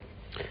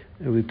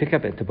We pick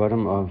up at the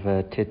bottom of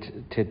Tet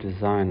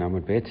Zayin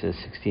Amud Bet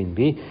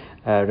 16b.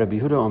 Rabbi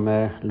Yehuda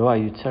Omer Lo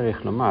Ayu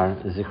Tzarich Lomar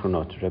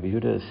Zichronot. Rabbi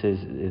Yehuda says,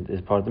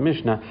 as part of the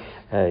Mishnah,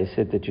 he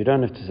said that you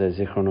don't have to say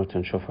Zichronot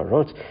and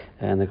Shofarot.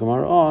 And the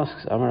Gemara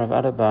asks, Amar Rav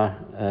Adaba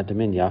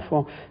Demin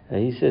Yafo.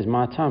 He says,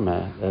 Ma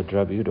Tama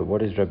Rabbi Yehuda.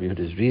 What is Rabbi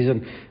Yehuda's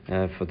reason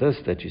for this?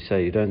 That you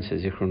say you don't say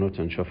Zichronot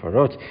and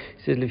Shofarot.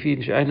 He says,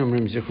 Lefi She'ein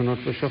Omrim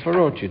Zichronot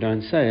v'Shofarot. You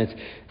don't say it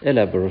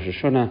Ela B'Rosh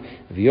Hashanah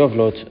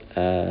v'Yovlot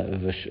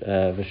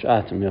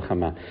v'Shat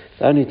Milchama.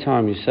 The only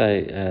time you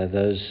say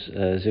those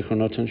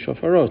Zichronot and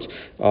Shofarot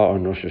are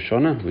on Rosh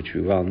Hashanah, which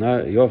we well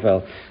know,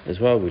 Yovel as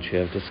well, which we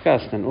have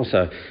discussed, and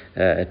also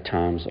at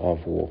times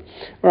of war.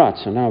 Alright,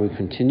 so now we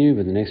continue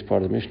with the next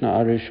part of the Mishnah.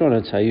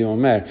 Arishona Tayu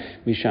Omer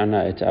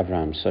Mishana et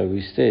Avram. So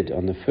we said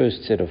on the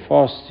first set of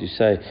fasts, you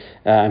say,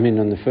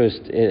 on the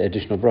first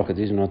additional bracha,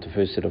 these are not the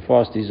first set of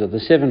fasts, these are the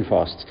 7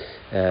 fasts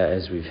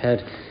as we've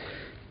had.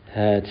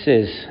 It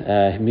says,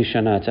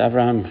 Mishana to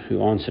Avraham,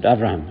 who answered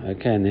Avraham.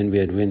 Okay, and then we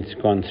had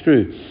gone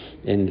through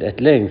at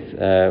length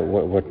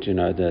what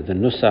the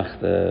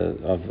nusach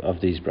of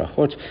these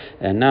brachot,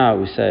 and now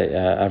we say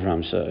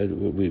Avraham. So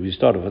we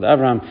started with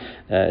Avraham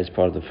as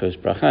part of the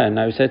first bracha, and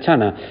now we say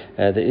Tana.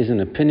 There is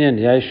an opinion.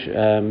 Yesh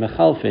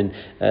mechalfin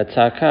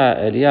tzaka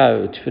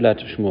Eliyahu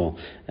tfilat Shmuel.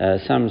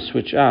 Some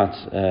switch out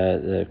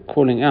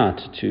calling out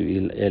to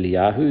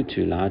Eliyahu,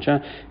 to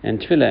Elijah,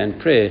 and tefillah and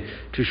prayer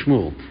to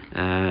Shmuel.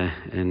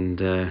 And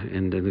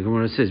the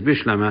Gemara says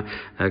Bishlama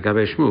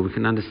Gabe Shmuel. We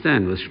can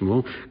understand with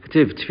Shmuel.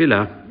 Ketiv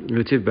tefillah.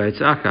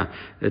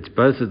 It's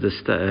both of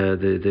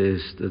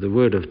the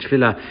word of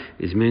tefillah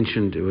is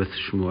mentioned with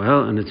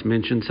Shmuel, and it's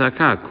mentioned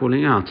tzaka,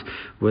 calling out,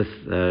 with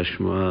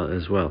Shmuel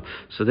as well.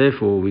 So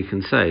therefore we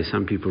can say,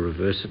 some people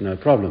reverse it, no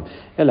problem.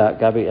 Ela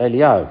gabi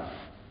Eliyahu.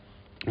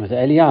 With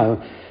Eliyahu,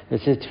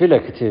 it says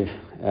tefillah ketiv.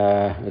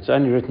 It's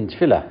only written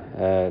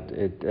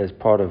tefillah as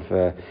part of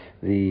the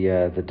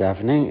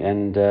davening,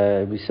 and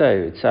we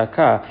say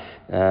tzaka.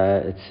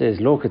 It says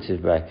lo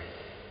ketiv by.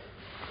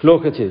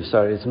 Lokativ,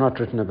 sorry, it's not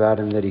written about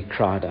him that he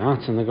cried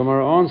out, and the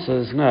Gemara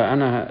answers, no,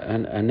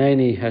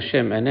 Anani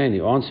Hashem, Anani,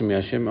 answer me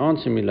Hashem,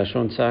 answer me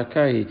Lashon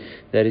Tza'akai,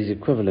 that is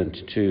equivalent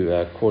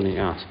to calling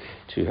out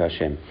to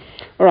Hashem.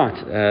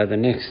 Alright, the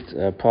next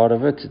part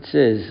of it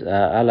says,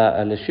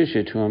 Ala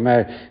Shishit, who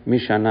Omer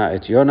Mishana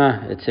et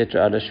Yona,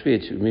 etc., Ala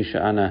Shvit,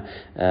 Mishana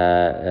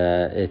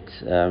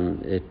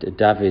et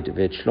David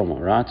vet Shlomo,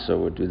 right? So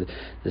we'll do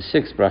the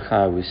 6th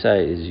bracha we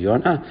say is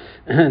Yona,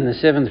 and the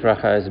 7th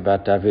bracha is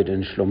about David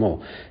and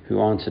Shlomo, who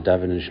answered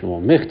David and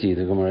Shlomo. Mechti,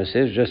 the Gemara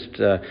says, just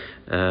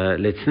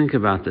let's think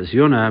about this.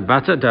 Yona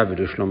bata David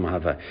and Shlomo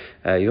hava.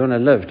 Yona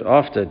lived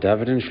after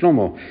David and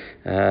Shlomo.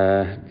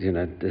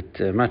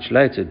 Much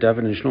later,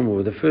 David and Shlomo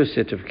were the first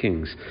set of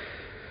kings.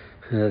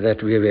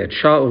 That we had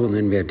Shaul, and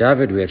then we had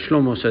David, we had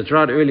Shlomo. So it's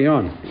right early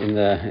on in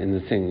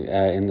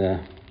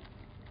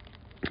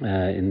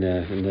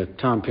the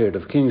time period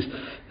of kings.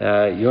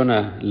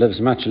 Yonah lives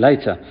much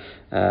later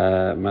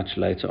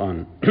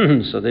on.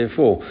 So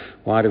therefore,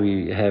 why do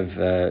we have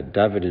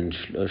David and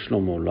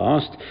Shlomo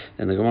last?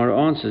 And the Gemara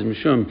answers,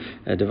 Mishum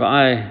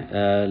devai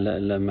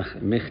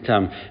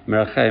michtam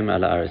merachem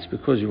ala aretz,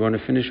 because you want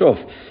to finish off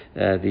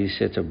these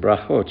set of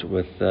brachot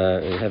with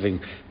having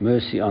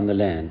mercy on the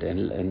land,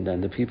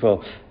 and the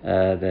people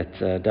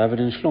that David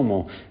and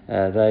Shlomo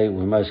they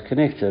were most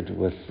connected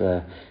with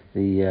the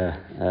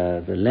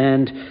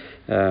land.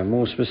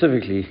 More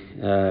specifically,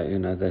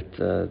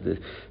 the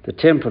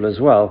temple as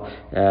well,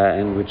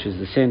 and which is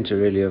the center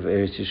really of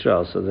Eretz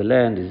Yisrael. So the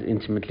land is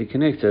intimately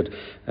connected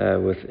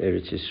with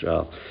Eretz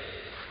Yisrael.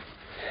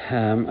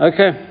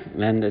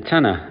 And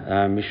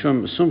Tana,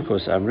 Mishum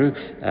Sumchos Amru,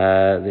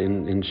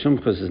 in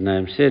Sumchos'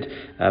 name said,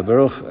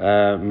 Baruch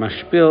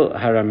Mashpil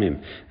Haramim.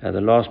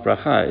 The last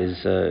bracha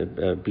is,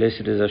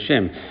 blessed is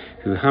Hashem,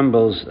 who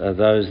humbles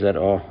those that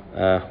are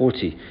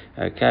haughty.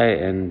 Okay,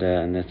 and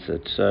that's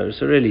it.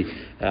 So really,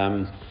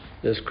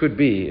 this could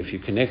be, if you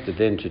connect it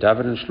then to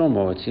David and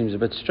Shlomo, it seems a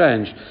bit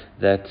strange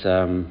that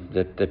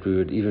we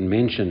would even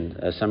mention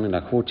something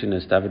like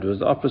haughtiness. David was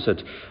the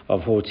opposite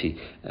of haughty.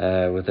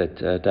 With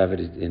that, David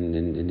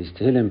in his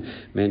Tehillim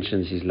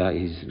mentions he's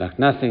like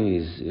nothing.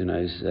 He's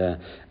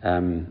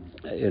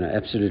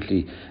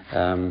absolutely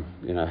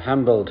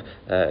humbled,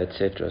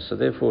 etc. So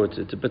therefore,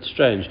 it's a bit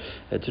strange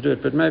to do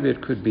it. But maybe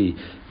it could be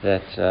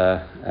that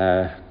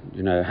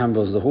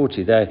humbles the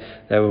haughty. They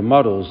were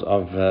models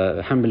of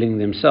humbling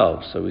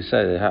themselves. So we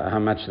say how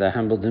much they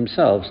humbled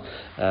themselves.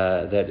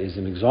 That is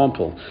an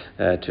example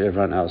to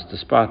everyone else.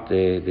 Despite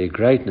their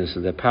greatness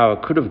and their power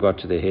could have got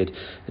to their head,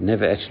 it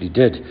never actually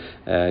did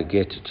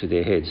get to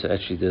their head. So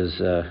actually, there's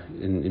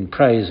in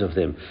praise of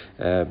them,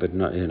 but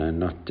not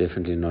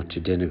definitely not to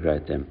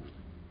denigrate them.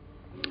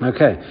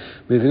 Okay,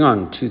 moving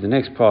on to the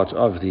next part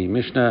of the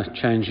Mishnah,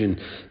 change in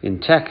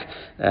tack.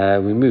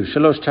 We move.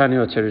 Shalosh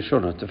Taniot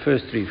Terishonot, the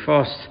first 3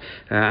 fasts,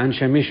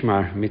 Anshe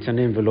Mishmar,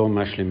 Mitanim Velo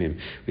Mashlimim.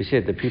 We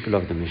said the people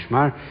of the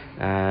Mishmar,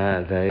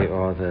 they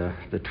are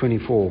the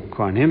 24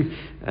 Kohanim,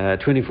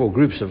 24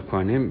 groups of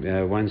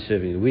Kohanim, one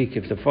serving a week.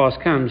 If the fast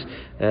comes,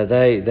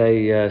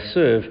 they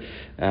serve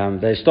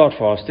They start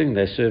fasting.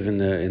 They serve in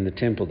the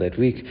temple that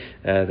week.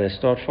 They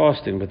start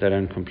fasting, but they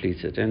don't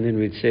complete it. And then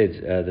we'd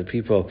said the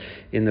people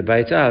in the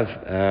Beit Av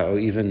are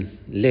even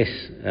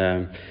less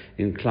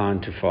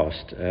inclined to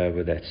fast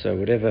with that. So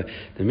whatever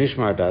the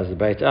Mishmar does, the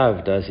Beit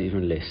Av does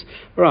even less.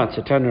 All right,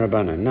 so Tana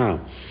Rabbanan. Now,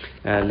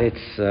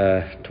 let's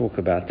talk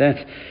about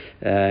that.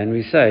 And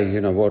we say,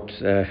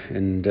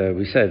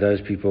 we say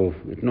those people,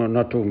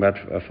 not talking about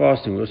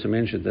fasting, we also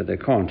mentioned that they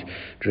can't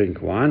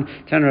drink wine.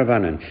 Tana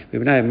Rabbanan,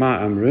 V'bnei Ma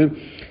Amru,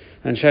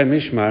 Anshe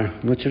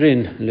Mishmar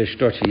Mutrin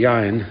Lishtot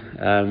Yain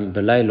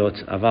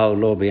Beleilot Aval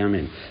Lo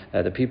B'Yamin.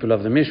 The people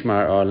of the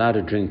Mishmar are allowed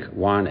to drink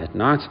wine at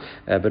night,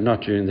 but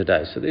not during the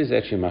day. So there's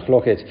actually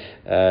machloket.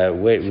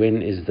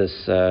 When is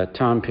this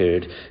time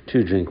period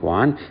to drink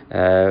wine?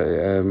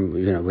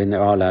 When they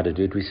are allowed to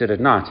do it. We said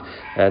at night.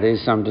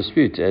 There's some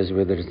dispute as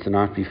whether it's the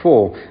night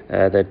before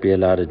they'd be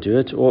allowed to do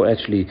it, or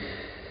actually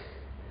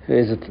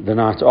is it the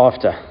night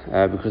after?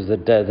 Because the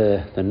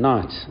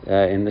night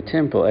in the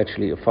temple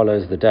actually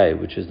follows the day,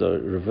 which is the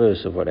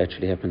reverse of what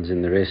actually happens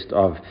in the rest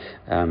of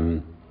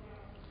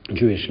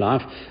Jewish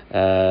life.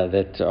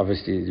 That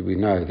obviously we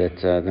know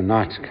that the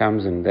night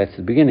comes and that's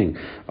the beginning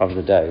of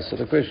the day. So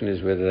the question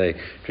is whether they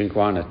drink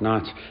wine at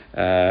night,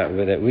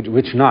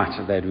 which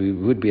night that we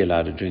would be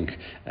allowed to drink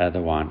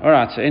the wine. All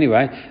right. So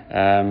anyway,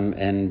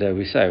 and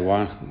we say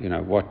why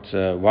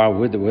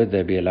would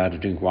they be allowed to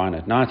drink wine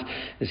at night?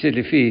 They said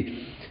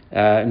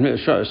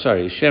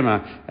Shema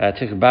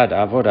Tichbad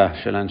Avoda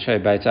Shel Anshe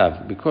Beit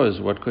Av, because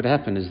what could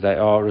happen is they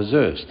are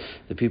reserves.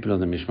 The people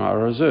of the Mishmar are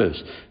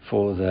reserves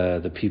for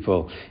the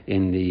people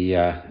in the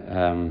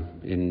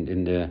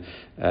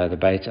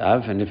Beit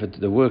Av, and if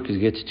the work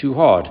gets too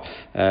hard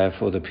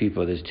for the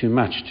people, there's too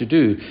much to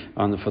do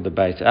for the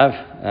Beit Av,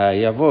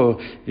 Yavo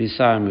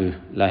Visamu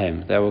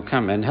Lahem, they will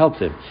come and help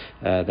them.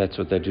 That's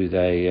what they do.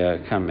 They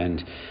come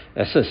and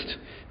assist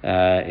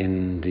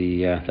in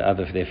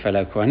their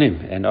fellow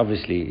Kohanim. And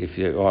obviously, if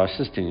you are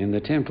assisting in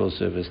the temple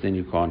service, then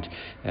you can't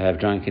have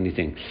drunk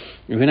anything.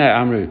 And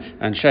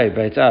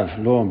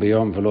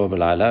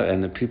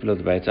the people of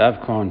the Beit Av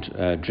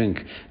can't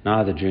drink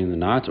neither during the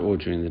night or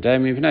during the day.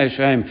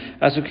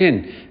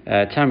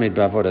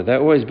 They're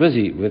always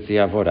busy with the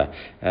avodah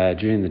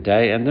during the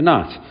day and the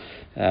night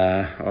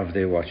of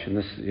their watch, and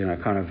this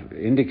kind of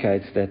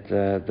indicates that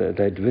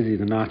they're busy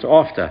the night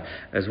after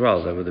as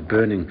well. They were the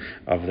burning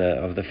of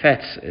the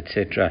fats,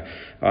 etc.,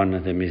 on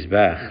the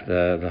mizbach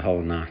the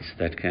whole night.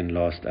 That can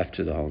last up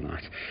to the whole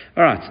night.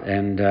 All right,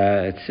 and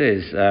it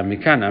says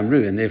mikan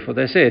amru, and therefore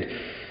they said,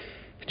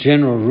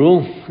 general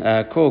rule,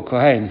 kol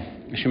kohen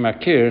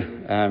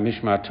Shemakir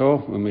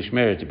Mishmarto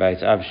Mishmeret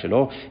Beit Av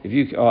Shelo. If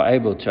you are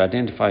able to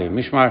identify your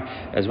Mishmar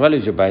as well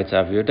as your Beit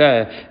Av, your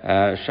day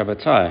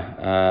Shabbatai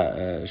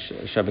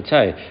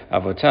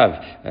Avotav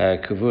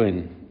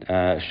Kavuin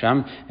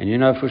Sham, and you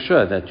know for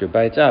sure that your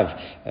Beit Av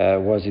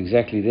was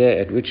exactly there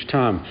at which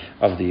time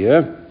of the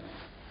year.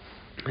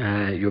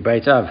 Your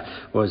Beit Av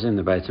was in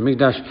the Beit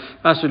HaMikdash.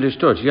 Asu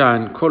lishtot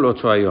yain kol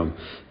oto hayom.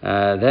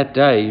 That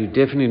day you're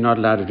definitely not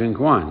allowed to drink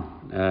wine.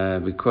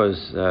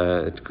 Because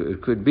it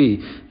could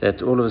be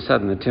that all of a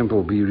sudden the temple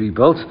will be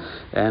rebuilt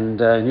and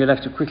you'll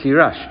have to quickly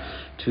rush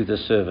to the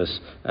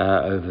service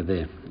over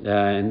there.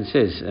 And it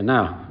says,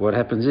 now what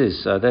happens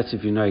is, that's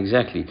if you know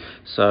exactly.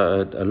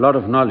 So a lot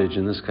of knowledge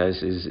in this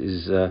case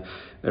is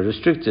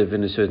restrictive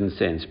in a certain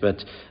sense,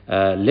 but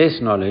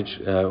less knowledge,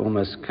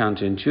 almost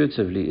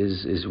counterintuitively,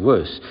 is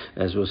worse,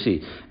 as we'll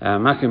see. If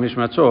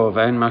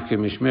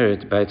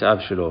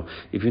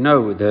you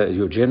know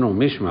your general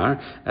mishmar,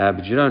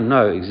 but you don't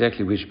know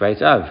exactly which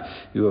Beit Av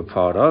you were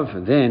part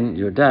of, then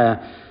your day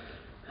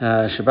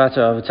Shabbat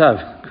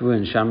Avatav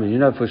Kuin Sham, and you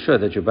know for sure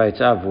that your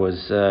Beit Av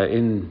was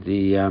in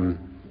the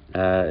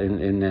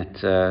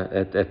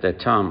at that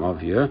time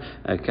of year.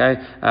 Okay,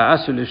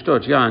 Asul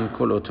lishtot yain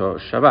kol oto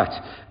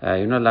Shabbat.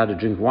 You're not allowed to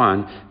drink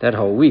wine that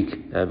whole week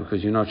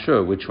because you're not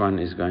sure which one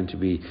is going to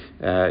be.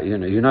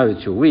 You know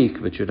it's your week,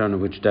 but you don't know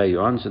which day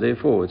you're on. So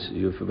therefore,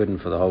 you're forbidden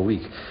for the whole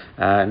week.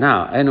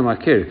 Now, Einu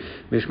Makir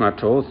Mishmar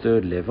Tov,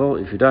 third level.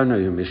 If you don't know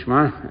your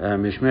Mishmar,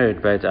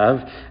 Mishmeret Beit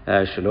Av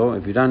Shelo.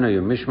 If you don't know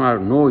your Mishmar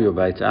nor your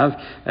Beit Av,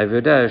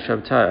 Avodeh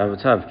Shabbat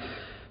Avatav.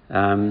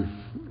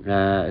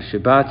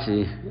 Shibati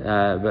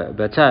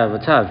Batav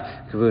Batav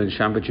Kavun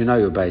Sham, but you know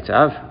your Beit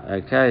Av,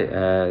 okay,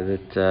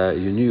 that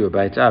you knew your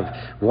Beit Av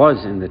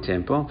was in the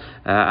temple.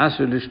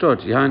 Asul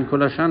Lishtot Yain Kol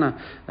Hashana,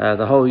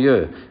 the whole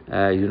year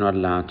you're not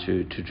allowed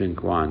to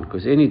drink wine,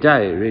 because any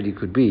day really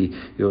could be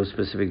your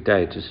specific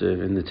day to serve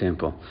in the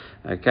temple.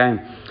 Okay.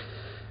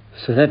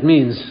 So that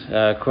means,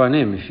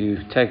 Kohanim, if you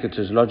take it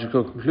to its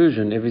logical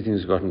conclusion,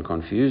 everything's gotten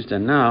confused,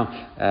 and now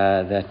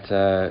that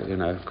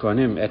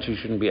Kohanim actually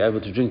shouldn't be able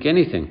to drink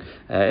anything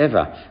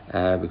ever,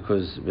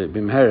 because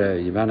Bimhera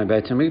Yivana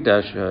Beit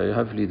HaMikdash,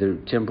 hopefully the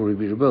temple will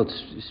be rebuilt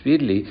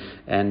speedily,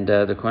 and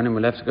the Kohanim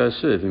will have to go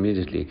serve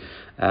immediately,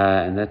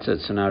 and that's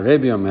it. So now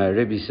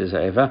Rebbe says,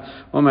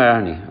 Eva Omer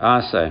Ani,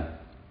 I say.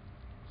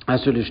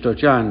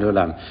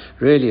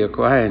 Really, a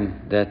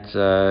Kohen that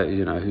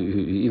who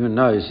even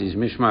knows his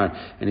mishmar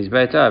and his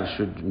beit av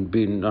should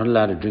be not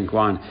allowed to drink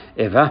wine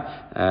ever.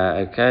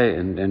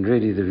 And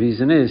really the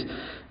reason is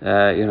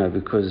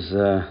because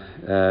the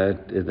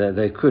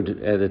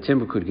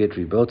temple could get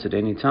rebuilt at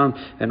any time,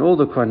 and all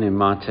the Kohanim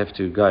might have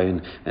to go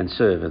in and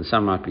serve, and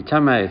some might be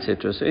tamei,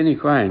 etc. So any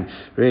Kohen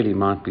really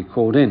might be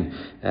called in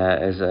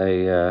as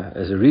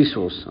a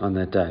resource on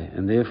that day,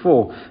 and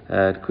therefore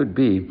it could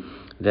be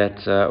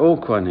that all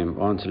Kohanim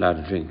aren't allowed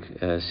to drink,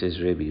 says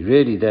Rebbe.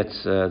 Really,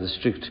 that's the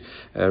strict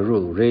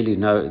rule. Really,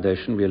 no, they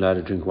shouldn't be allowed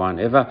to drink wine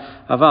ever.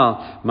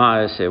 Aval,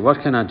 ma'ayah say, what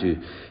can I do?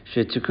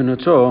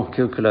 She'tikunuto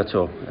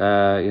kilkulato.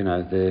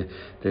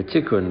 The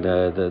tikkun,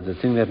 the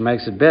thing that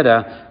makes it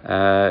better,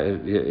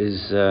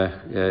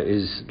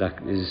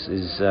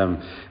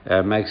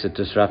 makes it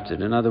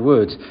disrupted. In other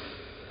words,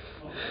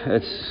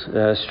 it's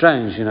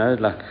strange,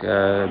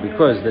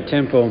 because the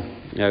temple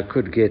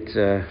could get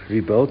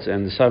rebuilt,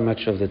 and so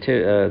much of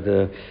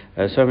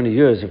so many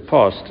years have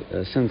passed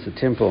since the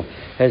temple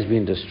has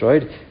been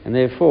destroyed, and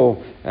therefore,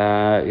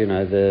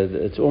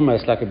 it's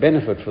almost like a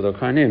benefit for the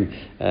Kohanim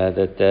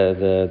that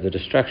the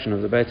destruction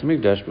of the Beit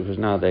HaMikdash, because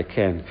now they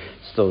can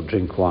still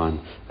drink wine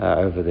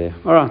over there.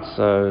 All right,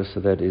 so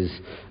that is.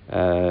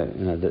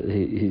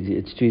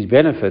 It's to his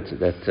benefit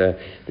that there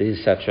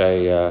is such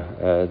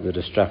the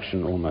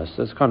destruction almost.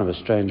 That's kind of a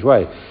strange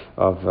way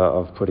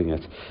of putting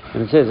it.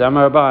 And it says,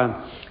 Amar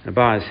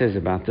Abai says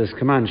about this,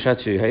 Kaman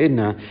Shatu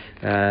Ha'idna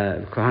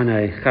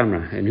Kohanei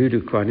Chamra, and who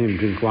do Kohanim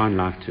drink wine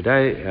like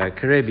today?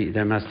 Karebi,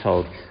 they must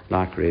hold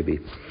like Rebbe.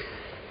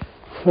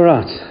 All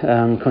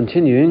right,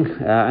 continuing.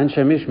 Anshe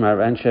Mishmar,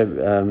 Anshe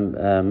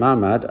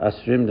Mamad,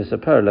 Asrim de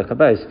Sapir,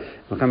 Lekabais,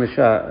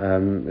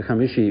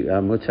 Chamishi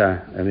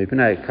Mutar,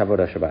 Mipnei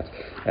Kavoda Shabbat.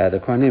 The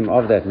Kohanim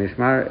of that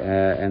Mishmar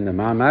and the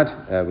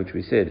Mamad, which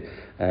we said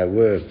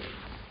were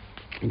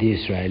the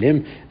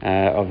Israelim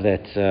of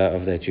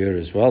that year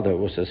as well. They were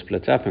also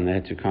split up, and they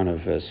had to kind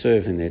of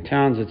serve in their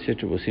towns,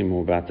 etc. We'll see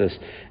more about this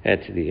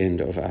at the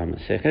end of our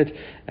Masechet.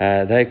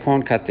 They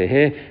can't cut their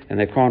hair and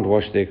they can't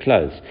wash their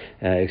clothes,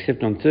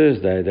 except on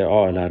Thursday they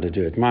are allowed to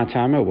do it.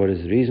 Ma'atama, what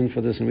is the reason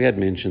for this? And we had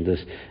mentioned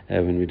this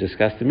when we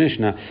discussed the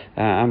Mishnah.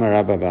 Amar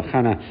Rabba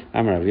Bachana,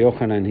 Amar Rav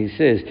Yochanan, he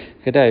says,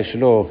 Kedai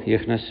shelo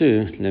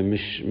yichnasu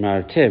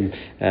lemishmartem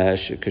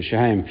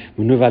kshaim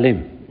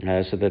munuvalim.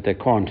 So that they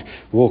can't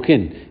walk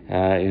in,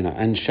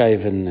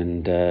 unshaven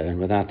and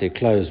without their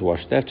clothes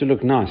washed. They have to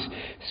look nice,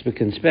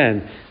 spick and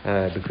span,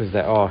 because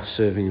they are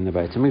serving in the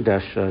Beit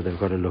HaMikdash. They've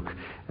got to look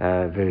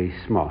very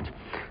smart.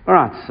 All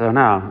right, so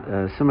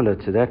now, similar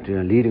to that,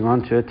 leading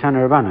on to Tana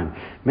Rabbanan.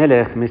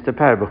 Melech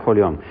mistaper b'chol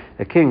yom.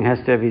 A king has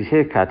to have his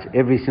hair cut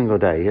every single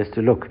day. He has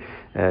to look.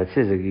 It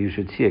says that you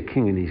should see a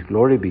king in his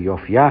glory, be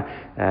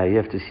yofya. You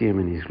have to see him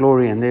in his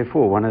glory, and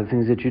therefore one of the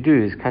things that you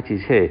do is cut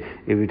his hair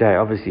every day.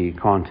 Obviously, you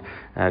can't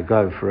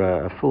go for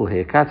a full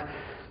haircut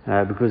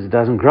because it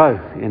doesn't grow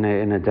in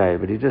a day,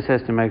 but he just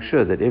has to make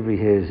sure that every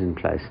hair is in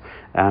place.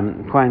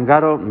 Kohen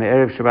Gadol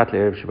me'erev Shabbat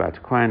le'erev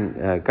Shabbat.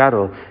 Kohen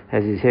Gadol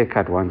has his hair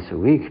cut once a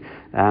week.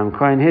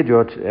 Kohen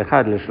Hedyot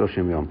echad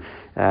le'shloshim yom.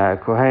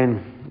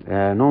 Kohen,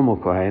 normal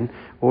Kohen,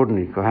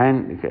 ordinary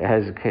Kohen,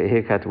 has a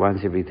haircut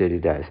once every 30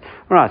 days.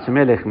 All right, so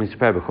Melech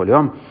mitzvah b'chol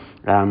yom.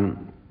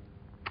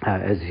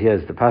 As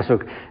here's the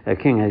pasuk, a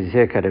king has his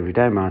haircut every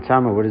day.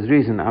 Ma'atama, what is the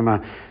reason? Ama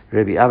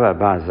Rabbi Abba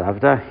Bar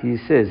Zavda, he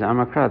says,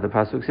 Amakra, the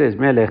pasuk says,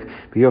 Melech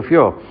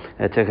b'yofyo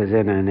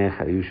techezena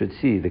enecha. You should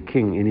see the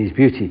king in his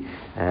beauty,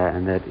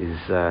 and that is,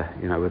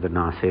 with a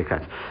nice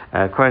haircut.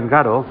 Kohen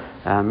Gadol,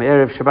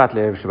 erev Shabbat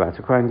le'erev Shabbat.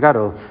 So Kohen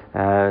Gadol,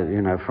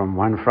 from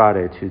one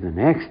Friday to the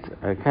next.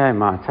 Okay,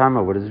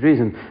 Ma'atama, what is the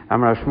reason?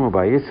 Amar Shmuel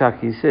by Yitzchak,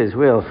 he says,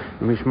 well,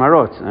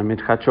 mishmarot and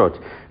mitchachot,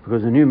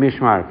 because the new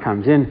mishmar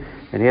comes in,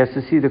 and he has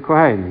to see the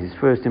Kohen. His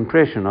first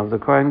impression of the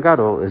Kohen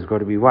Gadol has got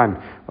to be one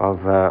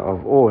of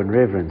awe and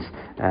reverence,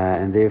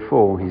 and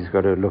therefore he's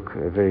got to look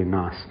very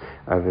nice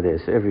over there.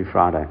 So every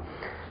Friday.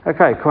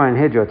 Okay, Kohen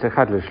Hedyot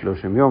echad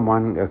le'shloshim yom,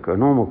 a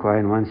normal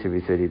Kohen once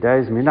every 30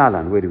 days.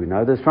 Minalan, where do we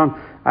know this from?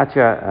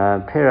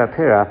 Atya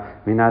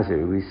pera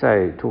minazir. We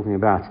say, talking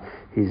about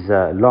his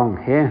long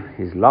hair,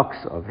 his locks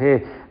of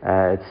hair.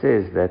 It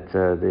says that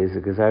there's a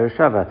Gezerah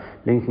Shava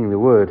linking the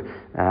word,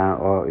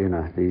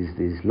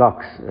 these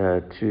locks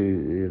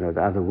to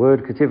the other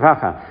word. Ketiv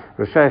hacha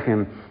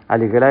Roshechim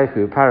ali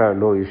galechu para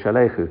lo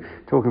yishalechu.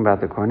 Talking about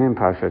the Kohanim,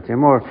 Parshat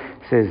Yemor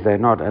says they're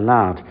not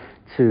allowed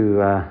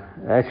to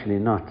actually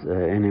not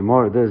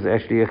anymore. There's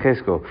actually a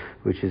cheskel,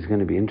 which is going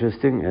to be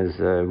interesting, as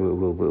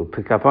we'll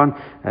pick up on.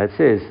 It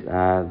says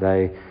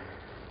they.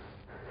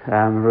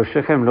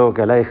 Roshechem lo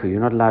galechu, you're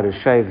not allowed to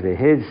shave their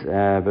heads,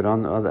 but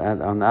on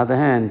the other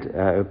hand,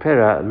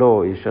 opera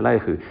lo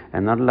yishalechu,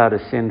 and not allowed to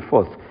send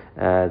forth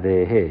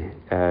their hair.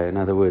 In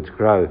other words,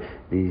 grow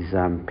these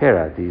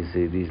pera,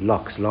 these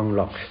locks, long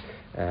locks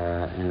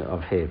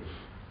of hair.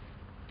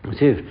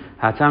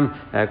 Hatam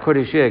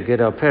Kodishir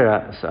Gedal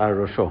Pera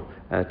Rosho.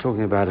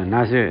 Talking about a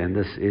Nazir, and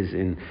this is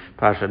in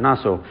Parshat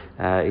Naso.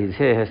 His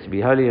hair has to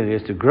be holy and he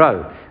has to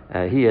grow.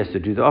 He has to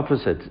do the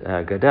opposite.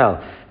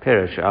 Gadal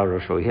Perish Al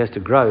Rosho. He has to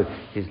grow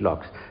his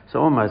locks. So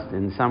almost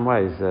in some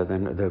ways,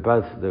 they're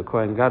both the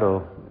Kohen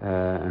Gadol,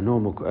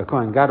 a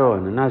Kohen Gadol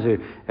and a Nazir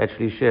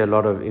actually share a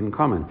lot of in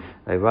common.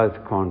 They both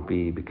can't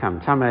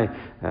become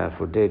tameh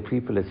for dead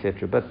people,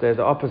 etc. But they're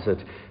the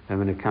opposite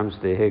when it comes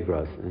to their hair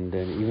growth, and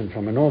even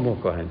from a normal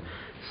Kohen.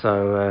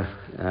 So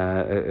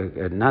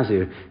a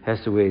Nazir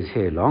has to wear his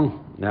hair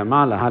long.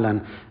 Ma'ala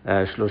halan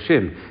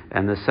shloshim,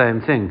 and the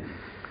same thing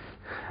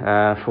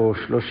for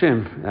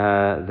shloshim.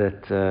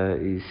 That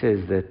he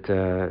says that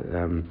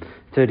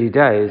 30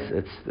 days.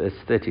 It's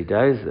 30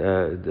 days.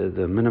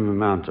 The minimum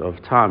amount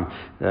of time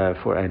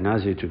for a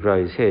Nazir to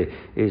grow his hair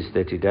is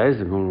 30 days.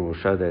 The Gemara will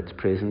show that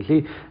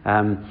presently.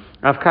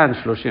 Afkan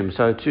shloshim.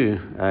 So too,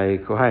 a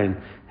Kohen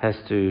has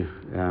to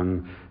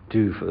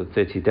do for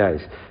 30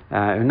 days.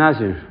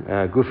 Nazir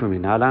gufim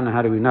inalan.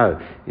 How do we know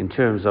in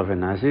terms of a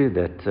Nazir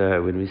that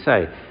when we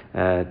say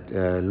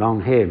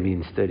long hair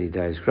means 30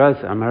 days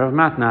growth? Amar Rav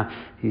Matna,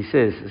 he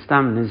says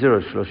stam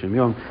nazirut shloshim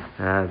yom.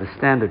 The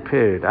standard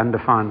period,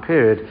 undefined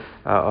period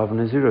of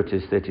nazirut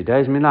is 30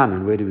 days. Milan,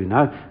 and where do we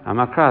know?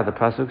 Amakra, the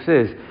pasuk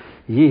says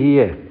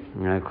yihiyeh.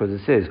 Because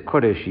it says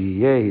Kodesh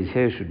Yiyeh, his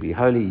hair should be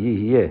holy,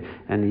 Yiyeh,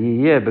 and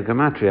Yiyeh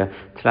begematria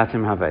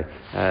Tlatim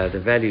Have. The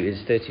value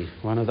is 30.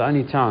 One of the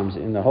only times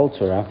in the whole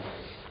Torah,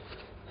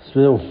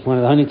 still one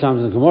of the only times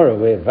in the Gemara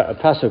where a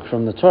pasuk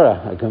from the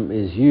Torah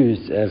is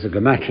used as a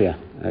gematria.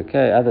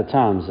 Okay, other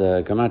times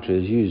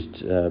gematria is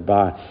used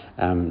by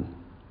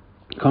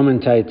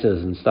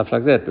commentators and stuff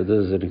like that, but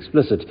this is an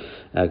explicit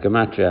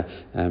gematria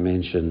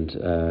mentioned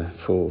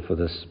for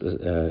this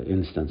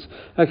instance.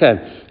 Okay,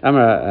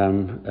 Amar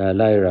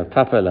Leira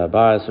Papa La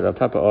Bias, or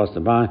Papa asked the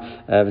Bai,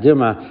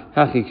 V'dilma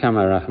Haki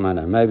Kama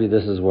Rachmana. Maybe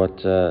this is what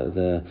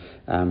the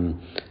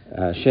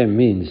Shem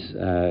means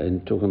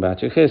in talking about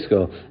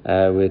Yecheskel,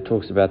 where it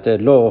talks about that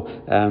law,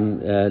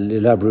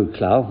 Lilabru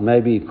Klal.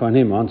 Maybe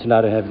Kohanim aren't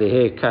allowed to have their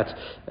hair cut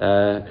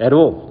at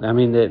all. I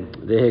mean,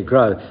 their hair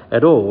grow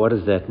at all. What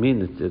does that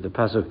mean? The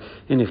pasuk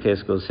in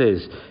Yecheskel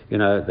says,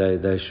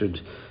 they should.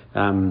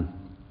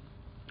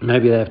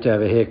 Maybe they have to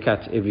have a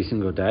haircut every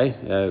single day.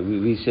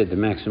 We said the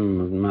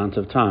maximum amount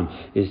of time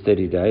is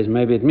 30 days.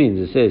 Maybe it means,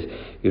 it says,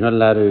 you're not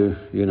allowed to,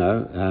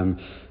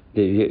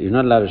 you're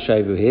not allowed to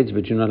shave your heads,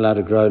 but you're not allowed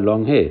to grow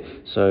long hair.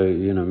 So,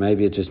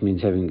 maybe it just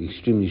means having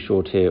extremely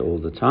short hair all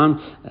the time.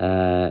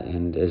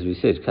 And as we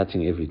said,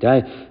 cutting every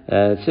day.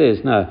 It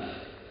says, no,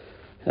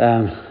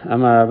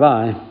 Amar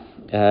Abai,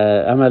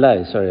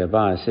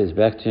 Abai says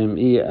back to him,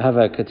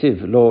 Hava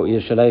Kativ, Lo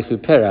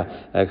Yeshalechu Pera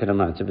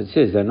Kadamat. If it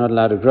says they're not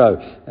allowed to grow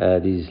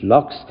these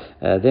locks,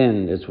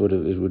 then it would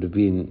have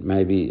been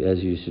maybe as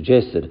you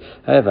suggested.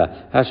 However,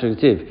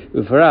 Hashakativ,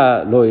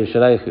 Ufara Lo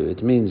Yeshalechu,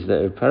 it means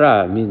that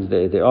Upara means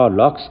that there are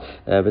locks,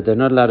 but they're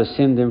not allowed to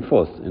send them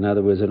forth. In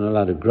other words, they're not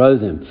allowed to grow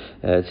them.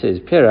 It says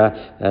Pera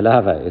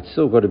Lava, it's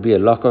still got to be a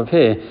lock of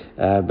hair,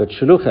 but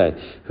Shuluche,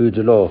 Hu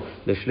Delo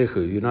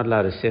Leshlichu, you're not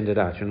allowed to send it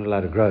out, you're not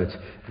allowed to grow it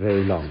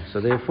very long.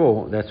 So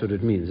therefore, that's what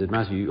it means. It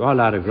must be, you are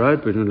allowed to grow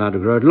it, but you're not allowed to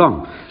grow it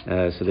long.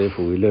 So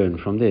therefore, we learn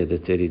from there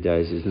that 30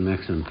 days is the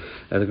maximum.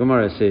 The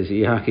Gemara says,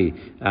 Ihaki,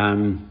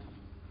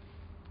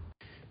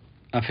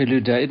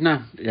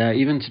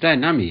 even today,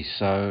 Nami.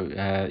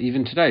 So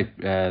even today,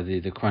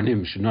 the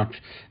Kohanim should not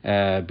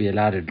be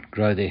allowed to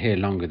grow their hair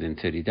longer than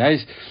 30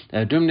 days.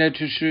 Because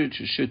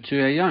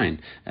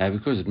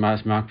it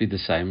might be the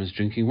same as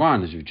drinking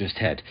wine, as we've just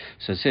had.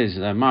 So it says,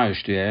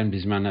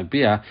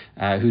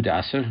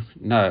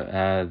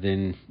 no,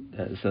 then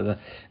so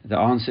the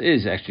answer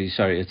is actually,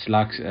 it's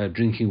like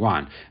drinking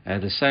wine.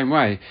 The same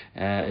way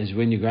as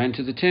when you go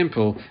into the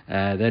temple,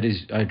 that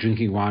is,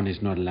 drinking wine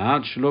is not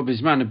allowed.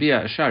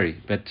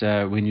 But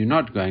when you're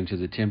not going to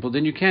the temple,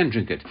 then you can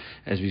drink it,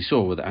 as we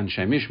saw with Anshe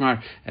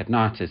Mishmar at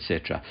night,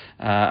 etc.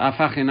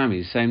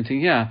 Afachinami, same thing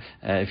here.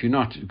 If you're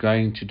not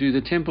going to do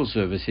the temple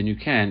service, then you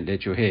can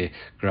let your hair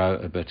grow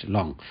a bit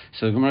long.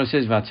 So the Gemara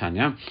says,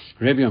 Vatanya,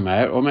 Rebbe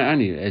Omer,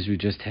 Ani, as we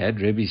just had,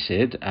 Rebbe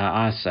said,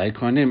 I say,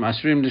 Kohanim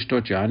asrim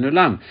l'shtot yain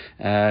l'olam.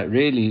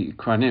 Really,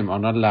 Kohanim are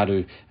not allowed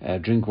to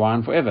drink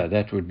wine forever.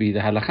 That would be the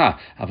halacha.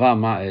 Aval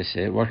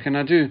ma'aseh, what can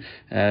I do?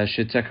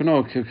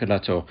 Shetakano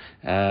kilkalato,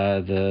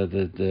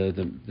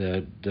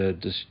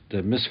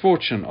 the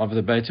misfortune of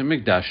the Beit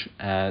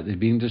HaMikdash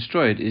being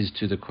destroyed is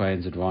to the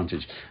Kohen's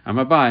advantage.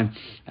 Amabai.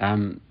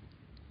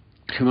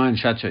 So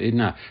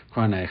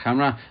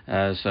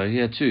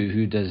here too,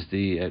 who does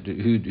the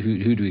who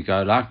do we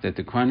go like that?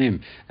 The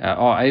Kohanim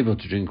are able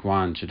to drink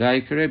wine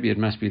today. Rebbe, it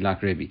must be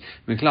like Rebbe.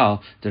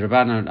 Miklal, the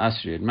Rabbanan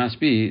Asri, it must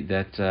be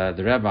that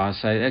the rabbis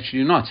say actually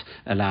you're not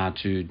allowed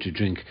to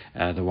drink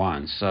the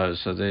wine. So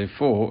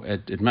therefore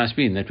it must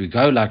mean that we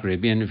go like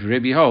Rebbe, and if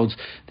Rebbe holds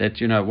that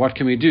what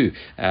can we do?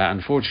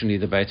 Unfortunately,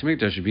 the Beit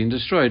HaMikdash has been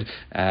destroyed,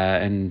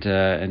 and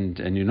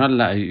you're not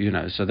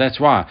allowed. So that's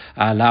why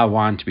I allow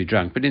wine to be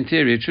drunk. But in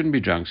theory, it shouldn't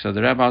shouldn't be drunk. So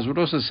the rabbis would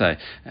also say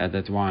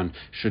that wine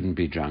shouldn't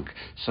be drunk.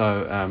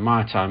 So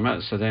my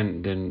timer. So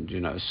then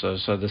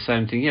so the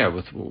same thing here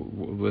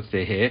with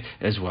their hair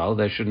as well.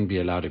 They shouldn't be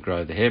allowed to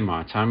grow the hair.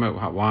 My timer.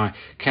 Why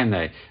can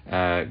they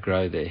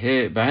grow their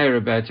hair?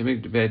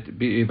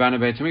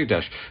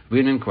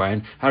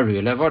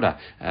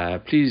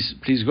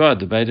 Please God,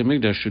 the Beit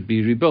HaMikdash should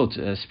be rebuilt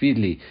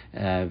speedily,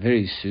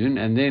 very soon.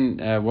 And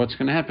then what's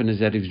going to happen is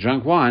that if he's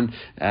drunk wine,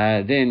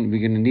 then we're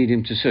going to need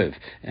him to serve.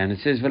 And it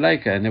says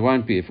V'leika, and there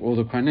won't be. If all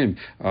the Kohanim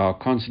are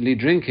constantly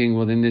drinking,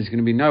 well, then there's going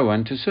to be no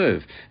one to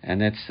serve,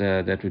 and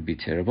that would be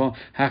terrible.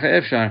 So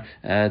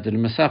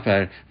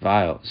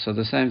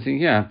the same thing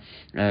here.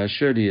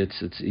 Surely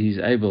he's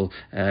able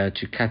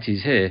to cut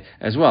his hair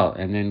as well,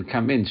 and then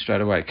come in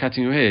straight away.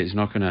 Cutting your hair is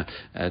not going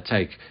to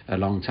take a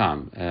long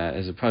time,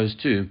 as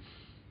opposed to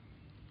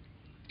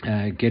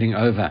getting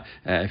over.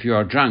 If you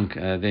are drunk,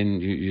 then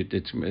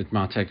it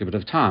might take a bit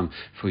of time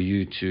for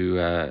you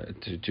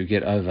to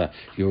get over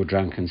your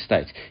drunken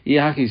state.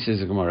 Ihaki, says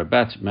the Gemara,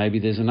 but maybe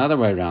there's another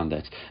way around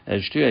that.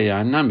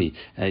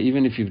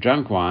 Even if you've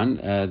drunk wine,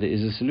 there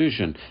is a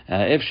solution.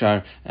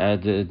 Efshar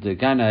the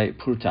gane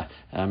purta.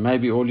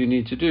 Maybe all you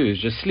need to do is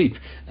just sleep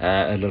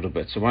a little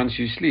bit. So once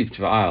you sleep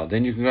to aisle,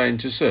 then you can go in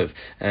to serve.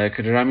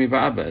 Rami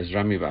Ba'aba, as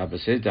Rami Ba'aba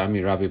says,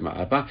 Dami Rabbi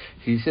Ba'aba,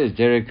 he says,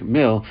 Derek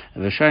Mil,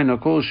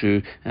 V'shayna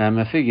Kolshu,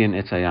 Mafigin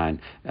etayain.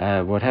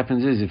 What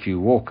happens is if you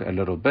walk a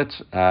little bit,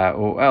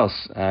 or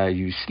else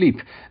you sleep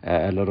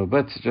a little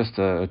bit, just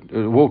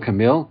walk a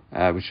mil,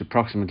 which is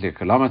approximately a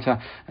kilometer,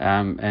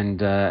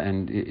 and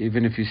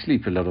even if you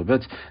sleep a little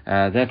bit,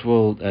 that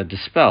will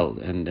dispel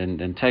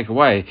and take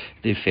away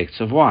the effects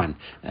of wine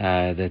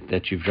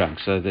that you've drunk,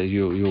 so that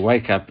you'll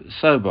wake up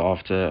sober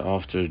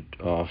after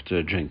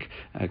a drink,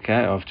 okay,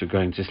 after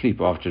going to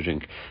sleep after a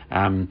drink.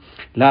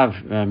 Lav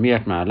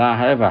miat ma'ala.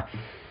 However,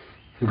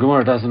 the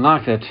Gemara doesn't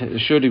like that.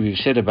 Surely we've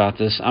said about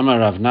this. Amar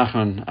Rav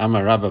Nachman,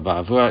 Amar Rabba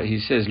Ba'avua. He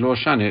says, Lo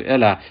shanu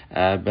ela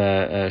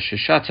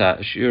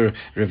b'shishata shur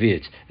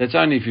revi'it. That's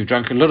only if you've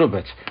drunk a little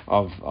bit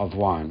of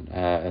wine,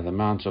 the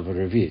amount of a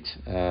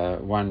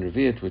revi'it. One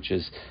revi'it, which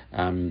is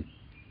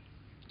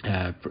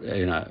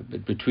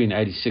between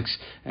 86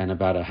 and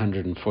about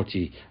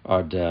 140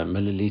 odd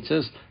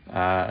milliliters,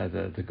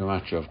 the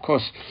gematria, of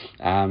course,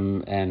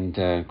 and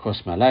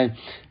kos malay.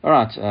 All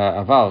right,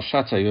 aval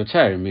shata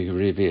yoter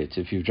migreviet.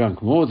 If you've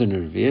drunk more than a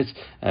reviet,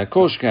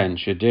 koshkan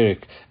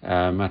shederik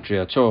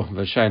matriato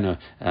v'shayna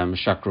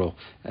mshakro.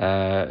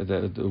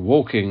 The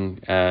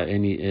walking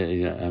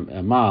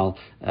a mile,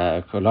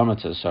 a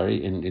kilometer, sorry,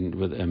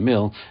 with a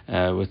mil,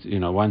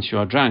 once you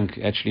are drunk,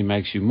 actually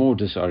makes you more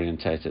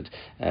disorientated,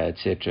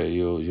 etc.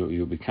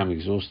 You'll become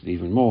exhausted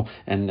even more,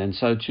 and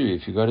so too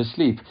if you go to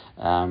sleep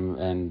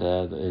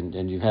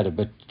and you've had a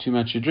bit too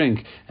much to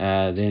drink,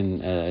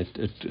 then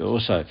it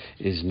also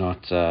is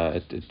not.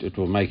 It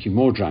will make you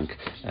more drunk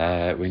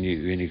when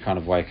you kind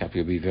of wake up.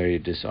 You'll be very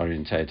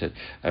disorientated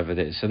over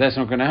there. So that's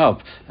not going to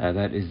help.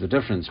 That is the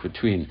difference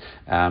between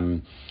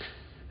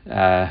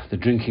the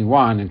drinking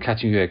wine and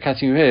cutting your hair.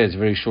 Cutting your hair is a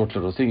very short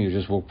little thing. You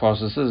just walk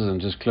past the scissors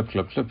and just clip,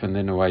 and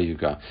then away you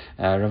go.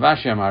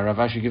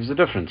 Ravashi gives a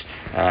different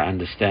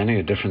understanding,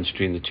 a difference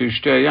between the two.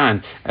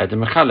 The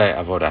mechale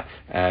avoda.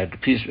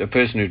 A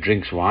person who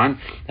drinks wine,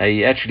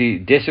 he actually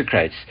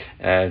desecrates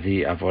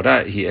the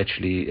avoda. He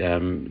actually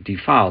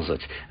defiles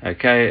it.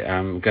 Okay,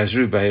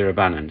 gazru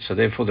b'hirabanan. So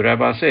therefore, the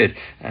rabbi said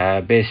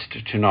best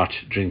to not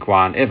drink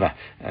wine ever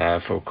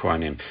for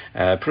kohanim.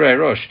 Purei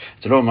rosh,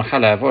 lo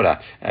mechale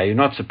avoda. You're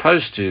not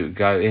supposed to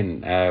go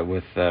in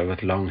with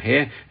long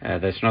hair.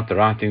 That's not the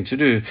right thing to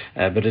do,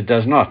 but it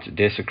does not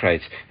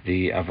desecrate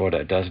the avoda.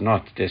 It does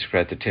not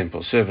desecrate the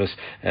temple service.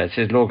 It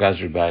says Lo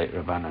Gazru Bei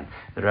Rabbanan.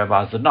 The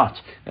rabbis did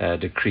not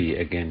decree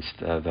against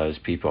those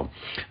people.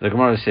 The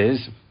Gemara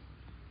says,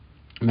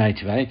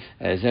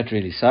 is that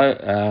really so?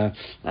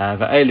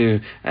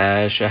 Va'elu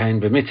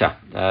shehein b'mita.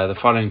 The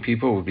following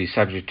people will be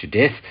subject to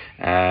death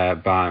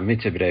by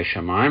mita b'dei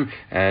shamayim.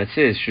 It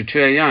says shutu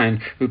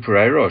yain hu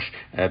purei rosh.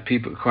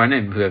 People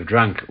kohanim who have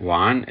drunk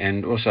wine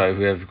and also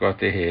who have got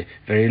their hair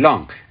very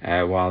long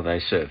while they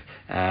serve.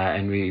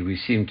 And we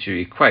seem to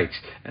equate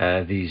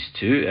these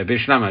two.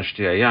 Bishlama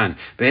shtu yain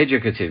behedya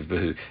kativ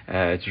behu.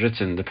 It's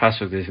written, the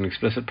pasuk, there's an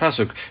explicit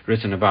pasuk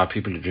written about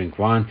people who drink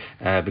wine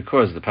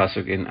because the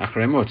pasuk in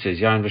Achremot says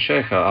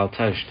v'shecha al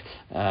tasht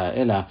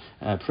ela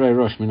prei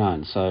rosh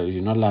minan. So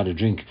you're not allowed to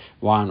drink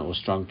wine or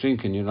strong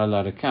drink, and you're not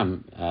allowed to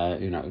come,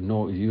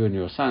 nor you and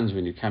your sons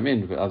when you come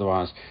in, because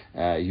otherwise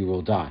you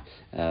will die.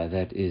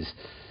 That is.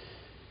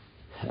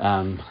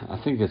 I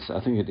think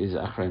it is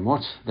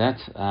Achremot that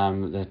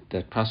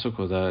pasuk,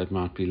 although it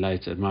might be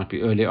later, it might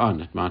be early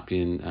on, it might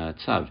be in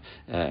Tzav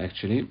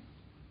actually.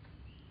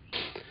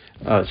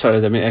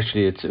 Sorry, I mean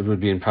actually it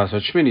would be in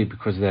Pasuk Shmini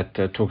because that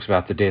talks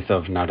about the death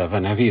of Nadav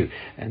and Avihu,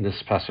 and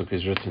this pasuk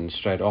is written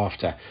straight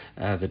after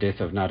the death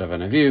of Nadav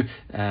and Avihu,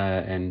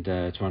 and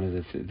it's one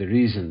of the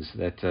reasons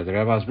that the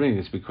rabbis bring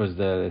is because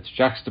it's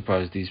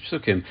juxtaposed these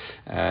psukim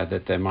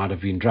that they might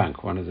have been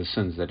drunk. One of the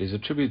sins that is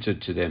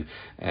attributed to them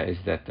is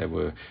that they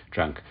were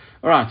drunk.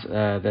 All right,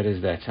 that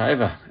is that.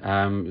 However,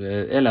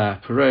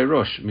 Ela Purei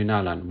Rosh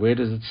Minalan. Where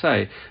does it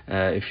say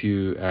if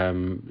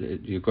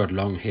you've got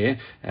long hair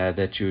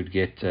that you would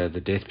get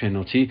the death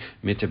penalty,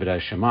 Mita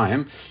B'dai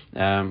Shemayim?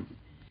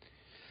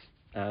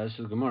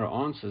 So the Gemara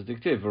answers,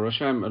 Diktiv,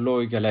 Roshem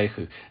lo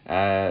Yigalechu.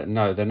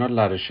 No, they're not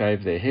allowed to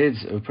shave their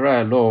heads.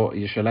 Upra lo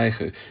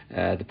Yishalechu.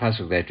 The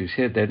pasuk that you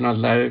said, they're not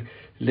allowed to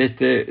let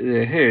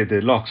their hair,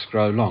 their locks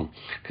grow long.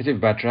 Ketiv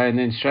Batra, and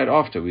then straight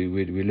after, we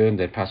learned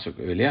that pasuk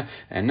earlier,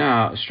 and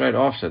now straight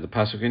after, the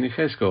pasuk in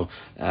Yechezkel,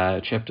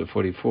 chapter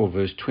 44,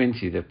 verse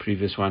 20, the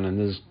previous one, and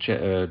this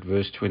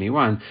verse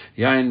 21,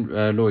 Yain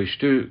lo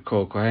Ishtu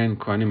kol Kohen,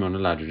 Kohanim are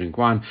allowed to drink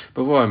wine,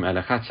 Bavoim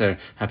el Chatzer,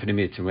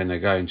 Hapanimit, when they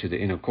go into the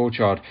inner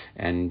courtyard,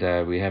 and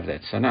we have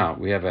that. So now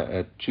we have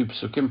two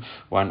pasukim,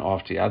 one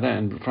after the other,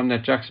 and from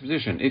that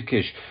juxtaposition,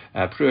 Itkish,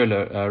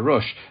 Pruel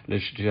Rosh,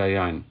 Lishtu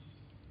Yain.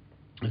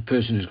 A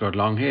person who's got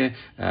long hair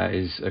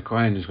is a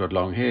Kohen who's got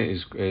long hair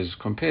is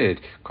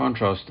contrasted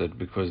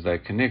because they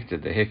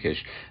connected the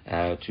hekesh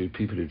to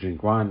people who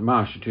drink wine.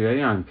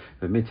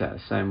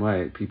 Same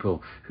way,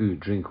 people who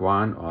drink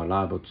wine are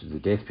liable to the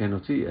death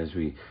penalty, as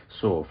we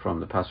saw from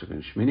the pasuk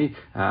in Shmini.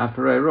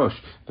 Rosh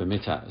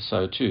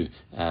so too,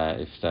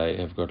 if they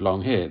have got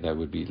long hair, they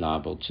would be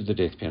liable to the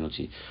death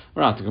penalty.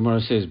 Right, the Gemara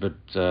says, but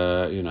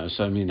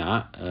so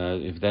mina,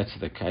 if that's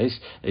the case,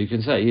 you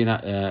can say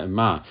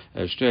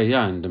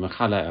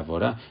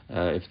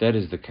if that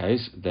is the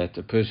case, that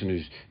a person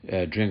who's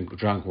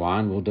drunk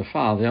wine will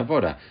defile the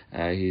avoda.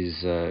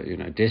 He's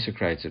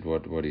desecrated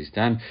what he's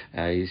done.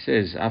 He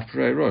says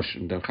after rosh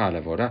defile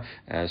avoda.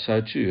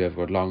 So too, have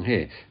got long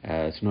hair.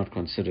 It's not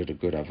considered a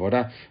good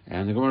avoda.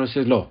 And the Gemara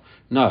says no.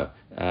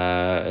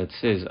 It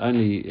says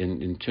only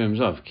in terms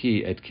of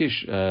ki et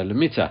kish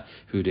lemita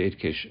hu de et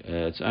kish.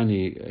 It's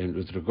only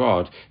with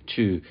regard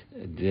to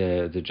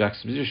the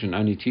juxtaposition.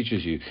 Only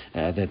teaches you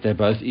that they're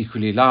both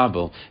equally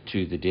liable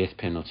to the death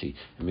penalty.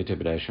 But when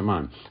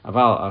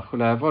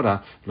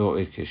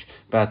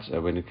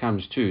it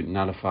comes to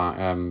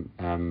nullify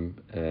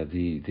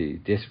the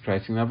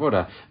desecrating the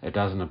avoda, it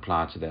doesn't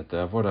apply to that.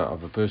 The avoda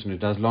of a person who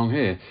does long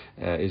hair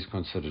is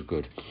considered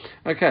good.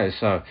 Okay,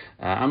 so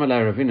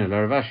Amalei Ravina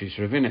Ravashi.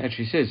 So Ravina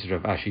actually says to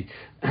Rav Ashi,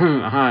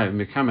 "Hi,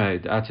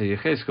 Mikame Ata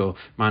Yechezkel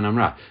Man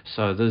Amra."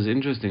 So this is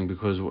interesting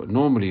because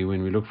normally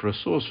when we look for a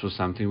source for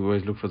something, we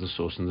always look for the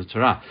source in the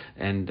Torah,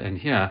 and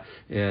here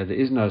there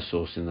is no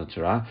source in the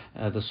Torah.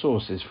 The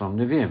source is from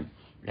Nevi'im.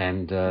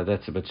 And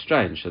that's a bit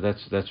strange. So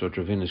that's what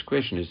Ravina's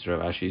question is to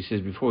Rav Ashi. He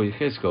says before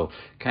Yechezkel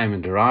came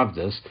and derived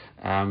this,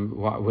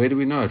 where do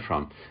we know it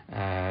from?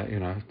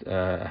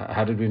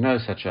 How did we know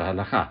such a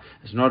halacha?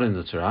 It's not in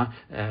the Torah,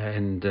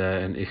 and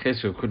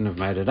Yechezkel couldn't have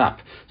made it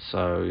up.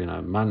 So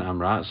man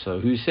amra. So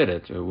who said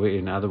it?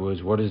 In other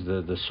words, what is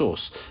the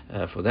source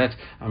for that?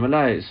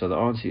 Amalei.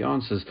 So he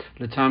answers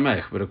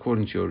l'tamech. But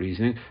according to your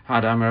reasoning,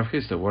 had Amar Rav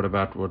Chisda. What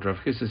about what Rav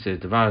Chisda says?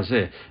 Devar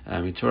zeh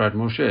mitorat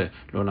Moshe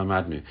lo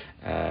lamadnu.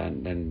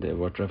 And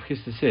what Rav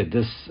Chisda said,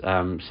 this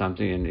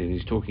something, and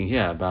he's talking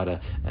here about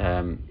a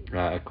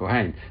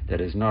Kohen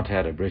that has not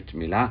had a Brit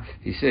Milah.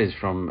 He says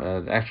from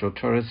the actual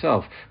Torah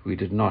itself, we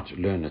did not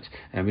learn it.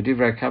 And with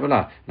Divrei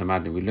Kabbalah,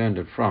 we learned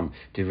it from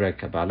Divrei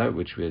Kabbalah,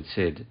 which we had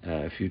said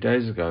a few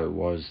days ago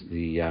was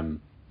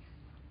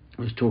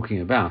was talking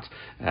about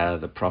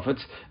the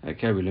prophets.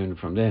 Okay, we learned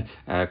from there.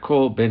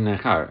 Call ben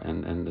Nechar,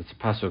 and it's a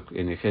pasuk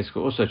in Yechezkel,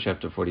 also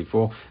chapter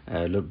 44,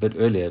 a little bit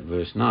earlier,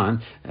 verse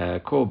 9.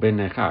 Call ben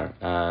Nechar,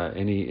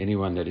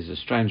 anyone that is a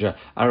stranger,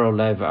 Aro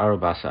Lev, Aro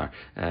Basar,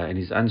 and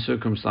he's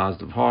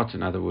uncircumcised of heart.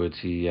 In other words,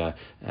 he is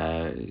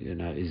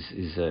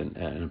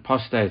an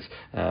apostate,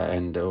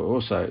 and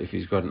also if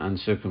he's got an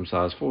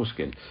uncircumcised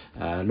foreskin,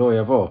 Lo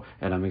Yavo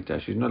El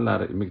HaMikdash. He's not allowed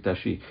to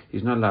Mikdashi.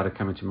 He's not allowed to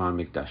come into my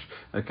Mikdash.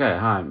 Okay,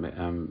 hi.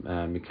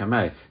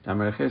 Mikamei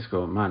Damar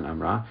Yechezkel Man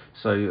Amra.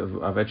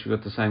 So I've actually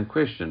got the same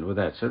question with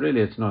that. So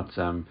really, it's not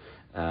trying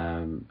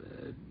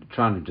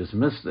to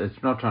dismiss.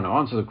 It's not trying to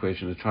answer the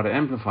question. It's trying to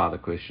amplify the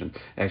question.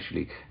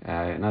 Actually,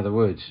 in other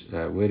words,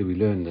 where do we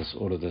learn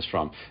all of this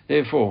from?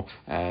 Therefore,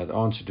 the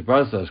answer to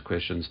both those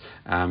questions,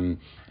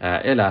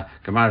 Ela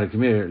Gemara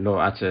Gemir Lo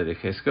Atzer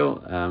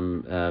Yechezkel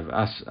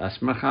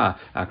Asmacha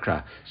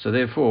Akra. So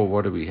therefore,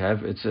 what do we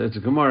have? It's a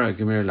Gemara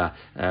Gemirla.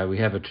 We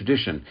have a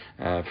tradition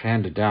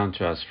handed down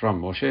to us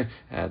from Moshe,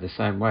 the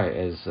same way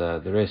as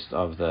the rest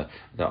of the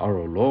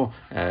oral law.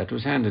 It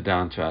was handed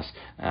down to us.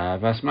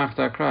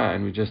 Vasmachta Akra,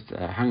 and we just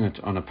hung hung it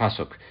on a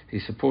pasuk. He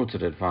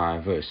supported it via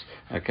a verse.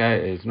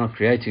 Okay, it's not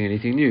creating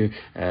anything new.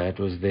 It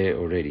was there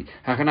already.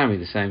 Hakanami,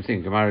 the same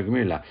thing. Gemara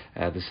Gemila,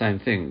 the same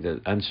thing.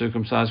 The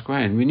uncircumcised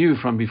Kohen, we knew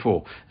from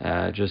before.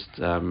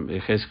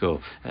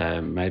 Yechezkel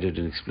made it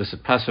an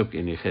explicit pasuk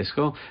in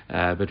Yechezkel,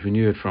 but we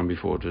knew it from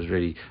before. It was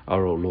really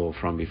oral law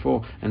from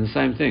before. And the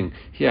same thing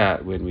here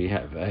when we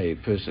have a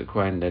person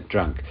Kohen that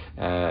drunk.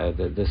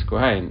 This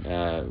Kohen,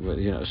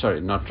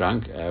 not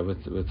drunk,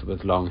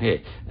 with long hair.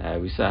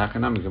 We say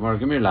Hakanami Gemara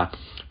Gemila,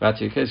 but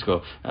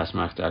Yechezkel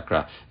asmach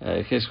akra.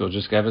 Yechezkel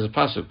just gave us a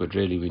pasuk, but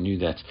really we knew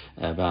that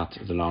about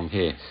the long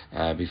hair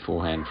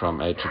beforehand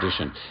from a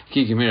tradition.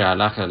 Ki Gemira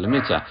halacha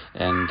lemita,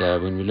 and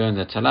when we learned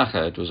that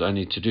halacha, it was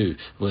only to do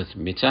with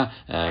mita,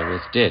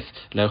 with death.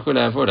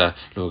 Le'chula avoda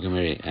lo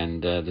Gemiri,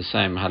 and the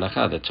same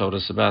halacha that told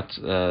us about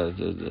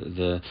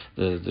the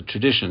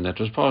tradition that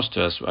was passed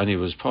to us, only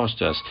was passed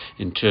to us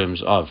in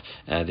terms of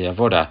the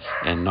avoda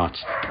and not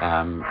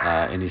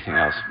anything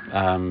else.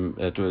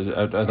 It was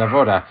the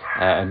avoda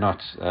and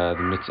not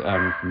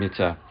the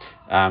mita.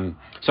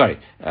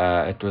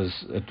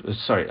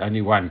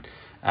 Only one.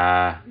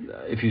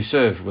 If you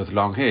serve with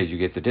long hair, you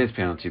get the death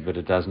penalty, but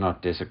it does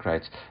not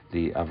desecrate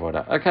the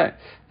avoda. Okay,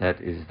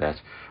 that is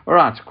that. All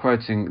right,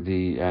 quoting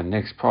the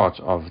next part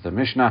of the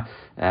Mishnah,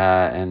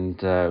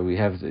 and we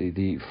have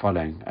the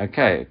following.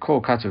 Okay,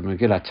 Kol Katav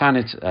Megillah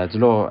Tanit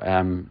Dlo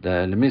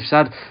the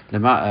Lemifsad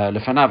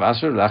Lefanav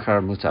Asur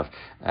Lachar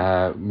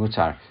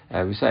Mutar.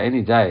 We say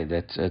any day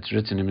that it's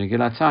written in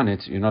Megillah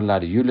Tanit, you're not allowed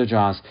to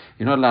eulogize,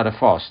 you're not allowed to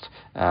fast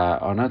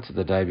on it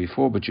the day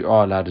before, but you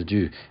are allowed to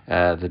do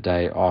the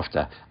day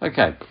after.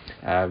 Okay,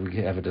 we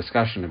have a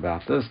discussion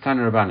about this.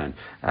 Tana Rabbanan,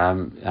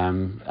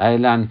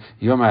 Eilan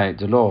Yomei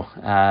Delo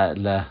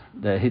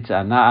the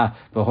Hitana'a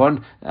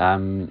Bahon.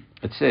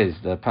 It says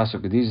the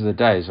pasuk, these are the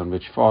days on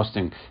which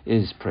fasting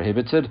is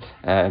prohibited,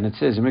 and it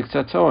says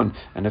miktaton,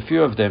 and a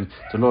few of them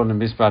the Lord and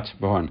Misbat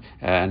Bahon,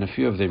 and a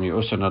few of them you're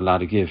also not allowed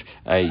to give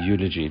a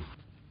eulogy.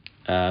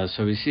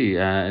 So we see,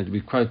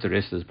 we quote the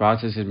rest of this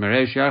part. It says,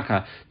 Mereish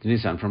Yarcha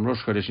Nisan, from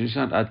Rosh Chodesh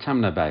Nisan at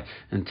Tamna Bay,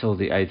 until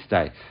the 8th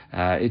day.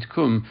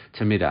 Itkum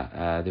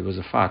Tamida. There was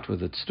a fight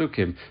with the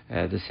Tzdukim,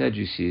 the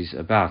Sadducees,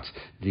 about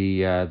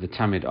the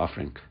Tamid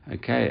offering.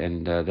 Okay,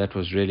 and that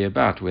was really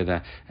about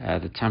whether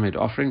the Tamid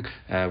offering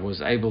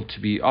was able to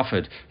be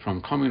offered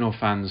from communal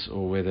funds,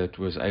 or whether it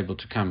was able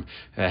to come,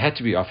 had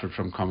to be offered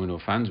from communal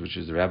funds, which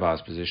is the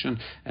rabbi's position.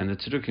 And the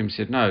Tzdukim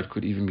said, no, it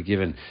could even be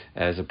given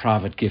as a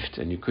private gift,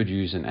 and you could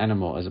use an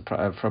animal as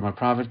from a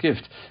private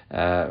gift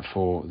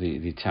for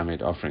the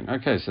Tamid offering.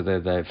 Okay, so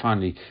they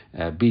finally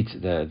beat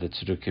the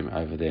Tzdukim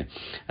over there.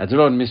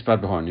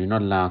 You're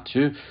not allowed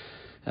to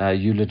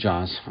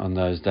eulogize on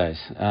those days.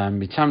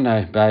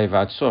 Mitamne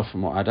Ba'evatsof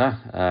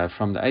Mo'ada,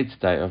 from the 8th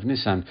day of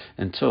Nisan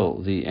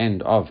until the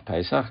end of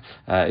Pesach,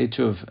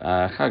 Ituv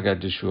Chaga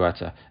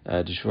Deshua.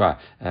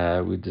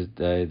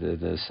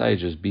 The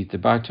sages beat the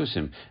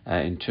Baitusim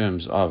in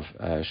terms of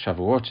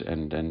Shavuot,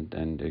 and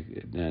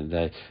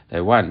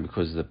they won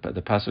because the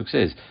pasuk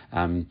says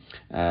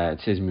it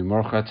says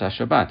Mimorchat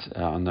Shabbat,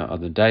 on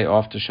the day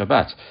after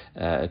Shabbat.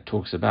 It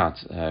talks about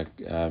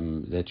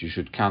that you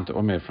should count the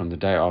Omer from the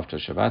day after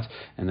Shabbat.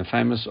 And the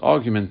famous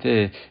argument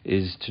there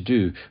is to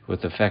do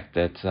with the fact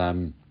that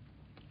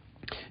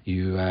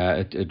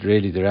it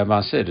really, the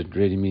rabbi said, it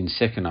really means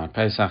second night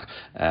Pesach.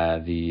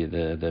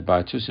 The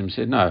Baitusim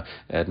said no,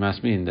 it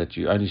must mean that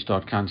you only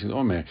start counting the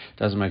Omer. It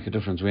doesn't make a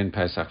difference when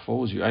Pesach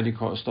falls, you only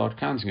start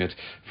counting it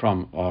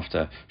from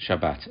after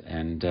Shabbat.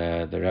 And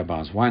the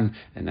rabbis won.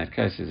 In that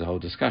case, there's a whole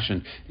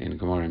discussion in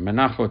Gemara and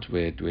Menachot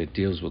where it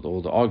deals with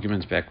all the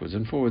arguments backwards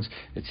and forwards,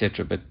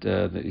 etc. But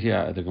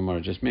here the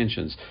Gemara just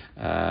mentions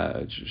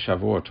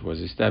Shavuot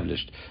was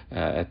established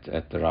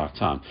at the right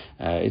time.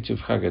 Etuv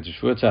Chagad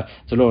Shvuta,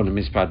 the law and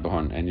Mispad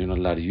Bahon, and you're not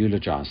allowed to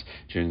eulogize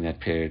during that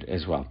period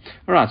as well.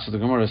 Alright, so the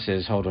Gemara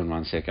says, hold on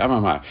one sec.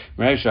 Amamar,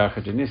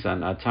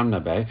 Nisan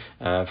Tamna Bay,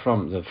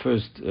 from the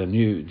first the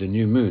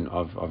new moon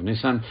of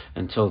Nisan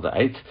until the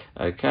 8th.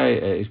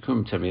 Okay,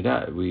 Itkum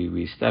Tamida,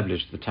 we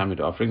established the Tamid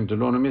offering,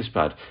 Delona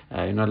Mispad.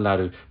 You're not allowed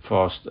to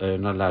fast,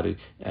 not allowed to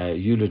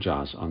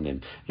eulogize on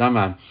them.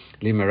 Lama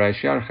Lima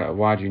Reish Yarcha,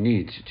 why do you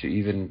need to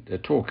even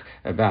talk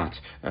about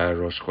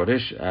Rosh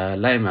Chodesh?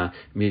 Lema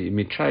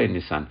Mitrei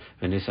Nisan,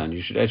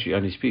 you should actually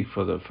only speak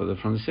from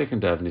the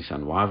second day of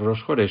Nisan. Why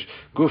Rosh Chodesh?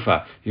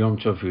 Gufa Yom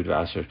Tov Yud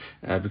V'Asur,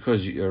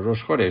 because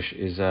Rosh Chodesh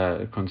is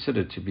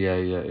considered to be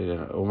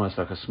almost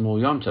like a small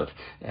Yom Tov,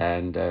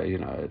 and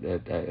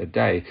a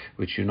day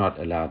which you're not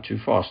allowed to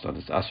fast on.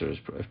 It's Asur, is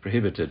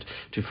prohibited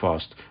to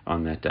fast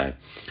on that day.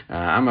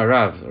 Amar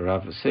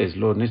Rav says,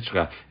 Lord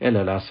Nitzra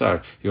Elel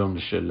Asar Yom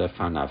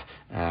Lefanav.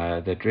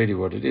 That really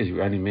what it is.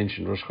 You only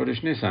mention Rosh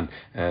Chodesh Nisan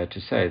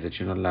to say that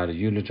you're not allowed to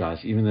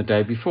eulogize even the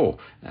day before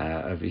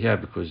over here,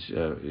 because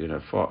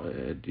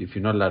if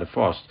you're not allowed to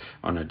fast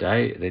on a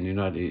day, then you're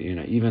not,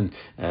 even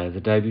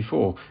the day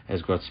before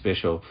has got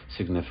special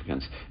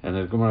significance. And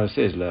the Gemara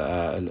says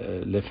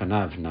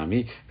lefanav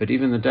nami, but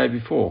even the day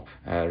before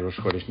Rosh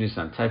Chodesh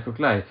Nisan,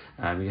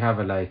 we have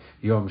a lay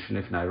Yom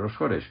Shlifnei Rosh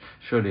Chodesh.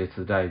 Surely it's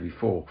the day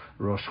before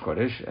Rosh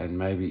Chodesh, and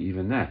maybe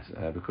even that,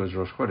 because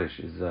Rosh Chodesh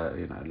is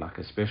like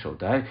a special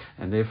day,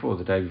 and therefore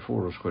the day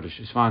before Rosh Chodesh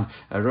is fine.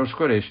 Rosh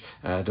Chodesh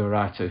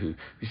Doratahu.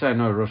 We say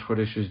no, Rosh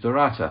Chodesh is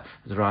Dorata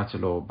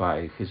law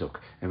by Chizuk,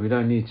 and we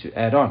don't need to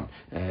add on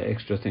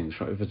extra things.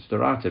 If it's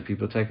Dorata,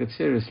 people take it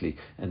seriously,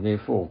 and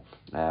therefore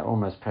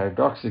almost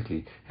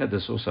paradoxically had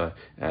this also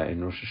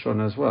in Rosh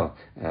Hashanah as well,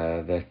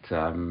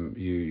 that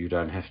you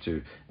don't have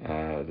to,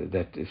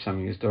 that if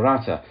something is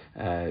Dorata,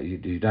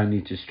 you don't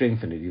need to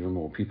strengthen it even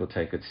more. People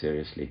take it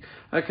seriously.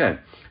 Okay,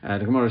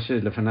 the Gemara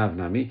says lefanav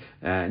nami,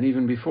 and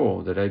even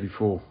before, the day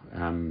before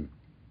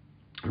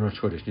Rosh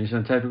Chodesh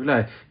Nisan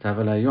Tevulei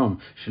Tavalei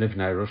Yom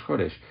Shlifnei Rosh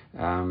Chodesh.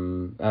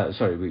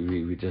 Sorry,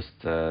 we just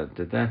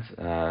did that.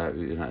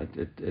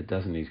 It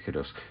doesn't need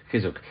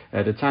chizuk.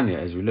 The Tanya,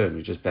 as we learned,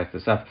 we just back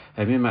this up.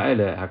 Hamima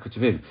Ele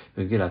Hakutuvim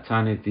Megillat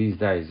Tanit. These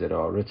days that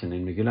are written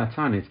in Megillat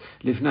Tanit,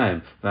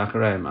 Lifnaim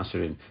V'Achareim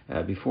Asurin.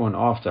 Before and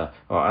after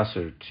are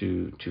asur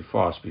to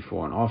fast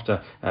before and after.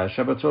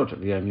 Shabbatot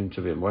v'Yom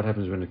Tovim. What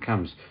happens when it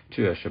comes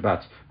to a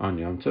Shabbat on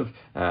Yom Tov?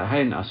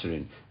 Hein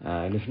Asurin.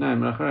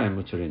 Lifnaim V'Achareim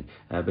Muturin.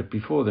 But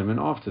before them and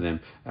after them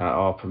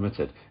are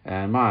permitted.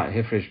 And my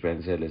Hefresh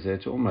Ben Zel is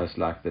it's almost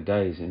like the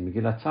days in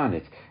Megillat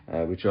Tanit,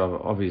 which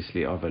are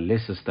obviously of a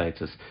lesser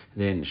status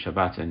than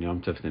Shabbat and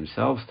Yom Tov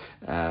themselves,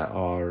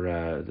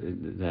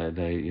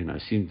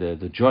 seem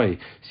the joy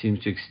seems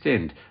to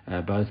extend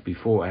both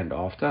before and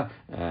after,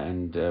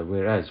 and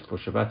whereas for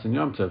Shabbat and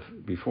Yom Tov,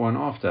 before and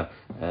after,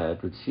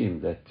 it would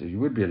seem that you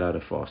would be allowed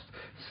to fast.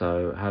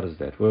 So how does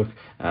that work?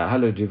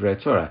 Hello,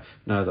 Divrei Torah.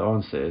 No, the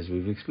answer, as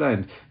we've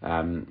explained,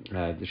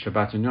 the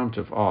Shabbat and Yom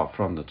Tov are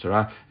from the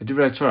Torah.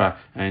 Divrei Torah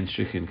and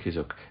Shichin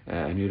Chizuk,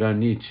 and you don't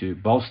need to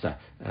bolster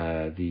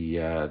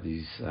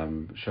these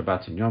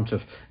Shabbat and Yom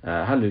Tov.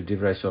 Halu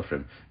Divrei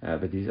Sofrim,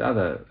 but these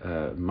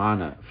other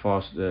minor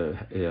fast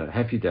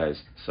happy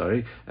days,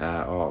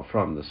 are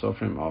from the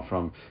Sofrim, are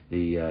from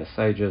the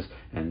sages,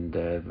 and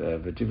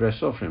Divrei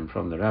Sofrim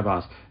from the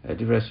rabbis.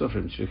 Divrei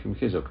Sofrim Shichin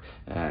Chizuk,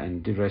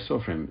 and Divrei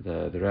Sofrim,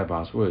 the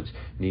rabbis' words,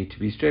 need to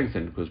be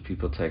strengthened because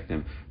people take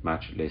them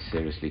much less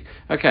seriously.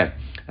 Okay,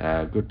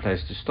 good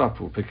place to stop.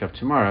 We'll pick up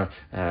tomorrow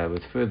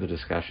with further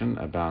discussion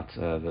about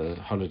the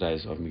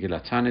holidays of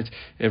Megillat Tanit.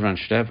 Everyone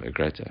should have a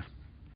great day.